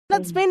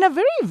It's been a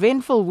very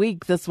eventful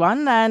week, this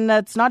one, and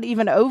it's not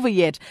even over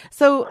yet.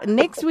 So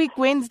next week,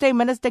 Wednesday,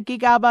 Minister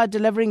Gigaba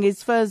delivering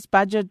his first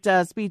budget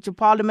speech to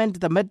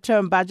Parliament, the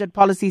midterm budget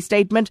policy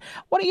statement.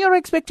 What are your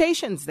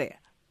expectations there?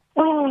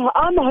 Oh,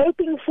 I'm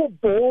hoping for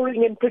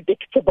boring and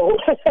predictable.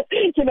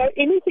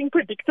 Anything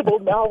predictable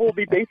now will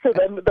be better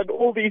than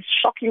all these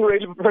shocking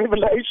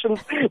revelations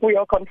we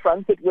are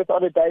confronted with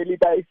on a daily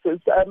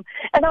basis.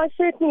 And I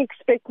certainly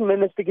expect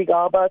Minister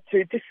Gigaba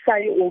to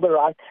say all the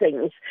right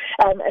things.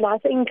 And I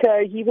think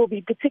he will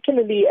be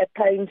particularly at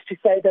pains to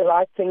say the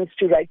right things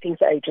to ratings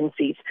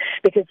agencies,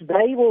 because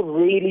they will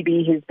really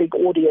be his big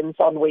audience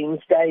on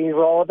Wednesday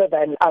rather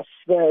than us,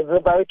 the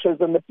voters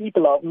and the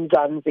people of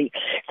Mzansi.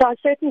 So I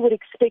certainly would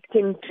expect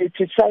him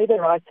to say the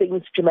right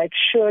things, to make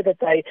sure that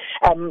they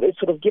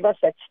sort of give us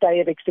that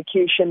stay of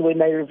execution when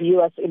they review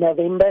us in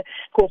November.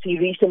 Of course, he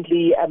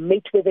recently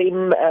met with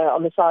him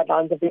on the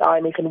sidelines of the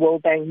IMF and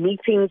World Bank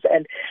meetings,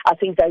 and I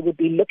think they would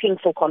be looking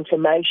for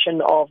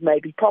confirmation of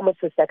maybe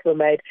promises that were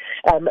made,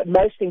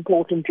 most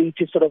importantly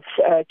to sort of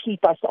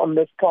keep us on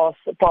this path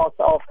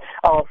of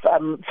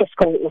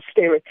fiscal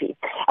austerity.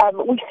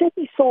 We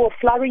certainly saw a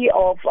flurry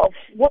of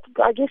what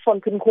I guess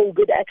one can call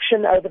good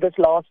action over this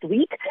last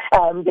week.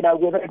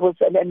 Whether it was,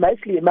 and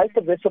most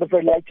of this sort of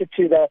related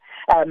to the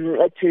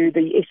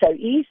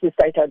SOEs, the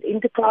state-owned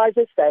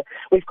enterprises. So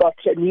we've got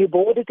a new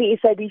board at the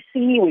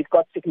SABC, we've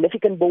got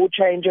significant board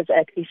changes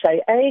at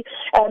SAA,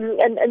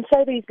 and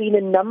so there's been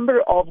a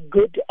number of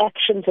good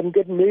actions and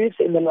good moves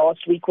in the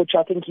last week, which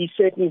I think he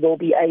certainly will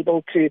be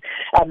able to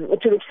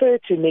refer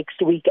to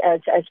next week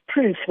as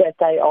proof that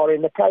they are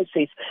in the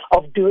process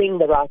of doing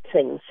the right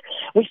things.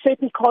 We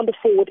certainly can't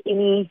afford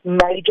any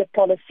major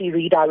policy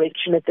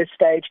redirection at this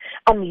stage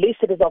unless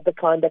it is of the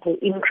kind that will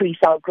increase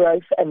our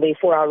growth and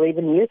therefore our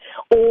revenue,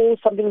 or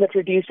something that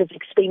reduces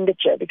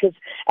expenditure, because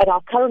at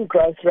our current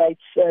growth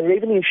rates,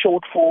 revenue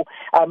shortfall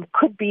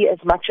could be as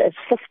much as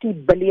 50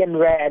 billion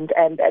rand,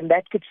 and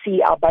that could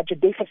see our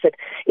budget deficit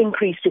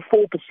increase to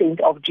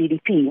 4% of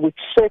GDP, which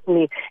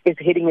certainly is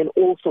heading in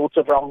all sorts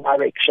of wrong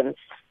directions.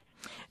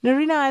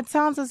 Nerina, it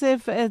sounds as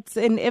if it's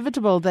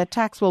inevitable that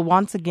tax will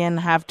once again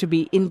have to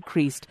be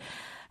increased.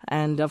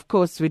 And of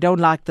course, we don't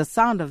like the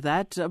sound of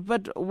that.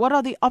 But what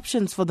are the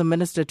options for the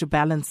minister to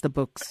balance the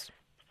books?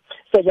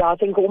 So, I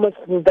think almost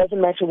it doesn't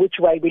matter which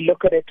way we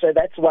look at it.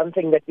 That's one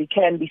thing that we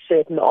can be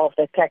certain of,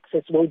 that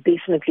taxes will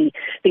definitely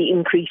be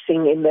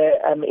increasing in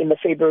the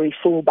February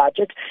full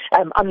budget.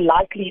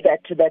 Unlikely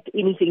that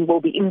anything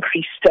will be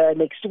increased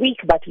next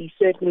week, but he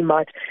certainly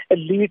might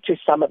allude to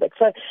some of it.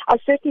 So I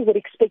certainly would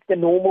expect the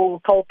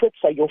normal culprits,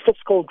 so your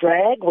fiscal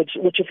drag, which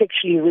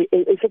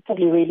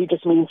effectively really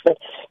just means that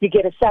you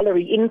get a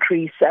salary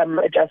increase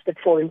adjusted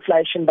for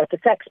inflation, but the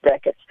tax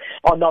brackets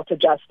are not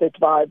adjusted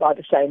by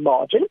the same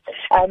margin.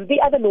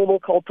 The other normal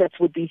culprits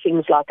would be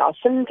things like our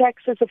sin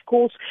taxes, of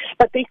course,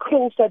 but there could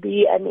also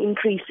be an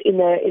increase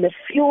in a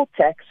fuel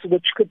tax,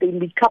 which could then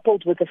be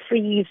coupled with a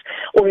freeze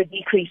or a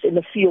decrease in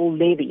the fuel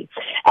levy.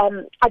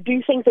 I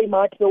do think there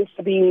might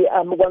also be,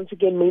 once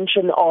again,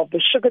 mention of the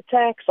sugar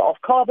tax, of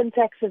carbon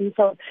tax and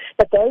so on,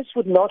 but those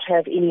would not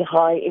have any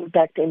high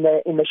impact in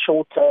the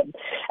short term.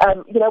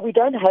 We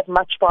don't have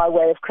much by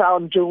way of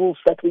crown jewels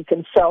that we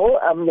can sell.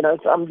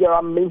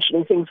 I'm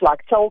mentioning things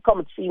like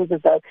Telkom. It seems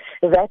as though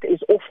that is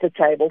off the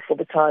table for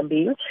the time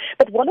being.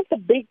 But one of the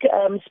big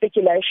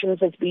speculations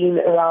has been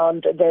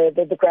around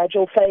the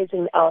gradual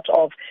phasing out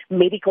of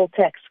medical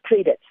tax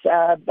credits.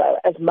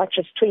 As much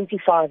as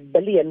 25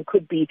 billion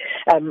could be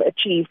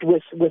achieved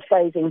with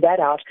phasing that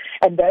out.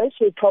 And those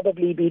will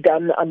probably be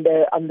done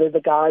under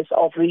the guise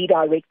of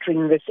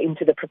redirecting this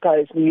into the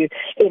proposed new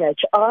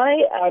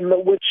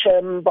NHI, which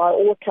by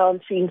all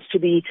accounts seems to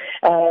be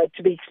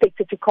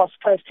expected to cost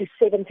close to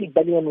 70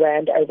 billion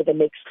rand over the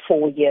next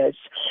 4 years.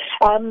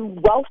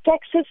 Wealth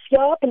taxes,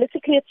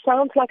 politically it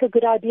sounds like a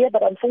good idea,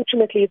 but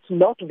unfortunately it's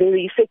not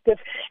very effective,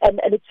 and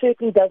it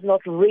certainly does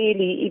not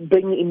really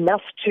bring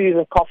enough to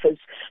the coffers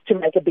to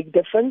make a big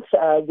difference.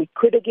 We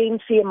could again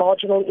see a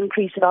marginal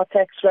increase in our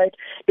tax rate,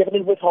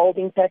 dividend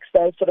withholding tax,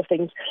 those sort of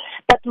things.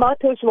 But my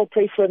personal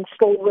preference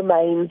still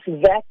remains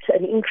that,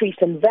 an increase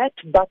in that,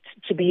 but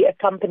to be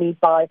accompanied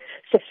by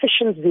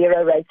sufficient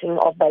zero rating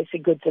of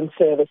basic goods and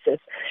services.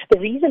 The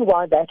reason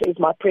why that is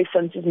my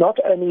preference is not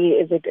only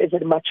is it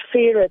a much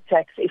fairer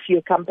tax if you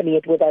accompany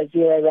it with those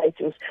zero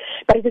ratings,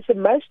 but it is the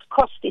most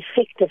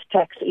cost-effective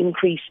tax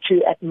increase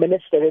to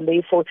administer, and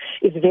therefore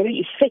is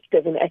very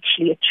effective in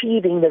actually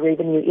achieving the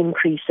revenue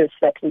increases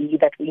that we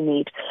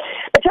need.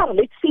 But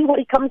let's see what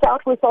he comes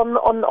out with on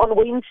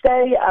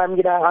Wednesday.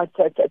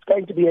 It's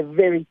going to be a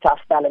very tough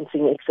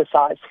balancing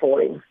exercise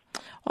for him.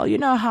 Well, you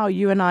know how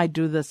you and I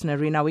do this,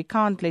 Nerina. We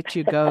can't let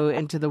you go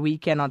into the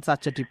weekend on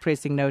such a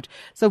depressing note.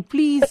 So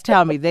please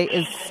tell me there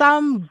is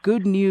some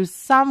good news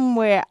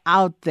somewhere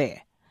out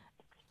there.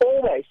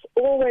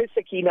 always,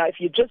 Sakina, if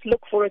you just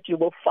look for it, you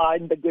will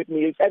find the good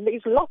news. And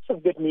there's lots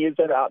of good news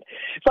around.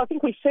 So I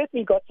think we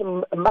certainly got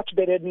some much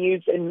better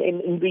news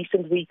in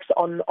recent weeks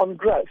on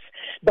growth,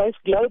 both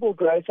global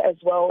growth as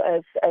well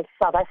as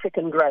South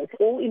African growth.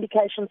 All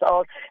indications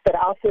are that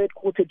our third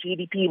quarter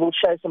GDP will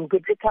show some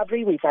good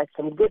recovery. We've had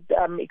some good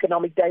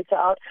economic data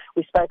out.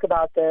 We spoke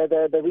about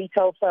the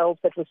retail sales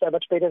that were so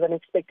much better than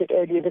expected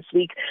earlier this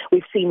week.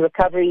 We've seen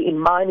recovery in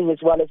mining as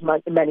well as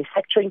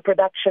manufacturing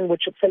production,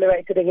 which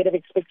accelerated ahead of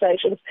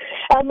expectations.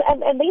 And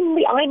then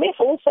the IMF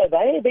also,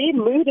 their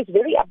mood is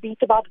very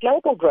upbeat about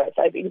global growth.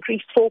 They've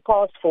increased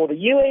forecasts for the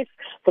US,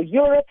 for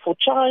Europe, for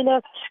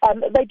China.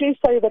 They do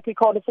say that we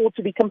can't afford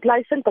to be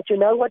complacent, but you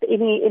know what?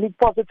 Any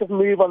positive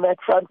move on that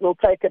front, we'll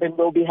take it and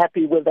we'll be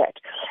happy with that.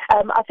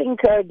 I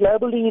think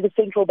globally, the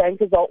central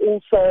bankers are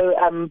also,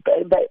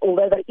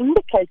 although they're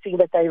indicating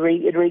that they're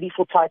ready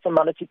for tighter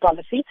monetary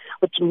policy,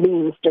 which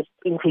means just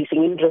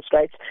increasing interest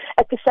rates.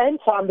 At the same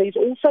time, there's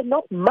also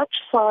not much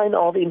sign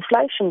of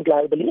inflation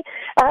globally,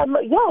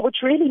 which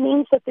really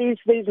means that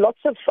there's lots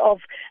of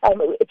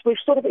we're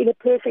sort of in a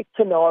perfect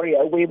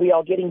scenario where we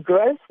are getting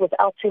growth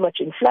without too much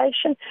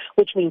inflation,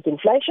 which means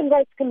inflation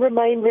rates can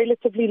remain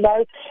relatively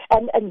low.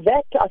 And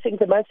that, I think,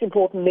 the most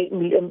important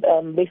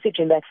message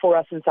in that for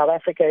us in South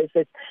Africa is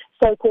that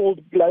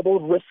so-called global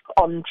risk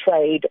on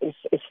trade is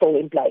still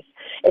in place.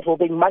 It will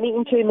bring money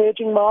into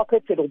emerging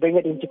markets. It will bring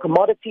it into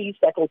commodities.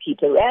 That will keep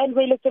the rand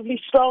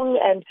relatively strong.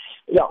 And,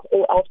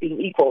 all else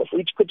being equal, if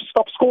we could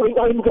stop scoring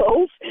own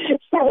goals.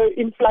 So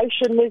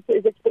inflation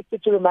is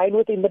expected to remain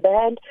within the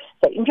band.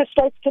 So interest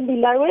rates can be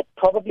lowered,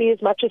 probably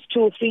as much as 2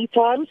 or 3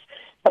 times,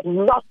 but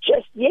not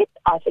just yet.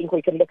 I think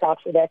we can look out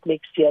for that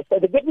next year. So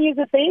the good news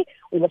is there.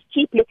 We must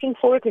keep looking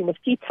for it. We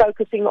must keep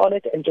focusing on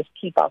it and just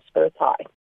keep our spirits high.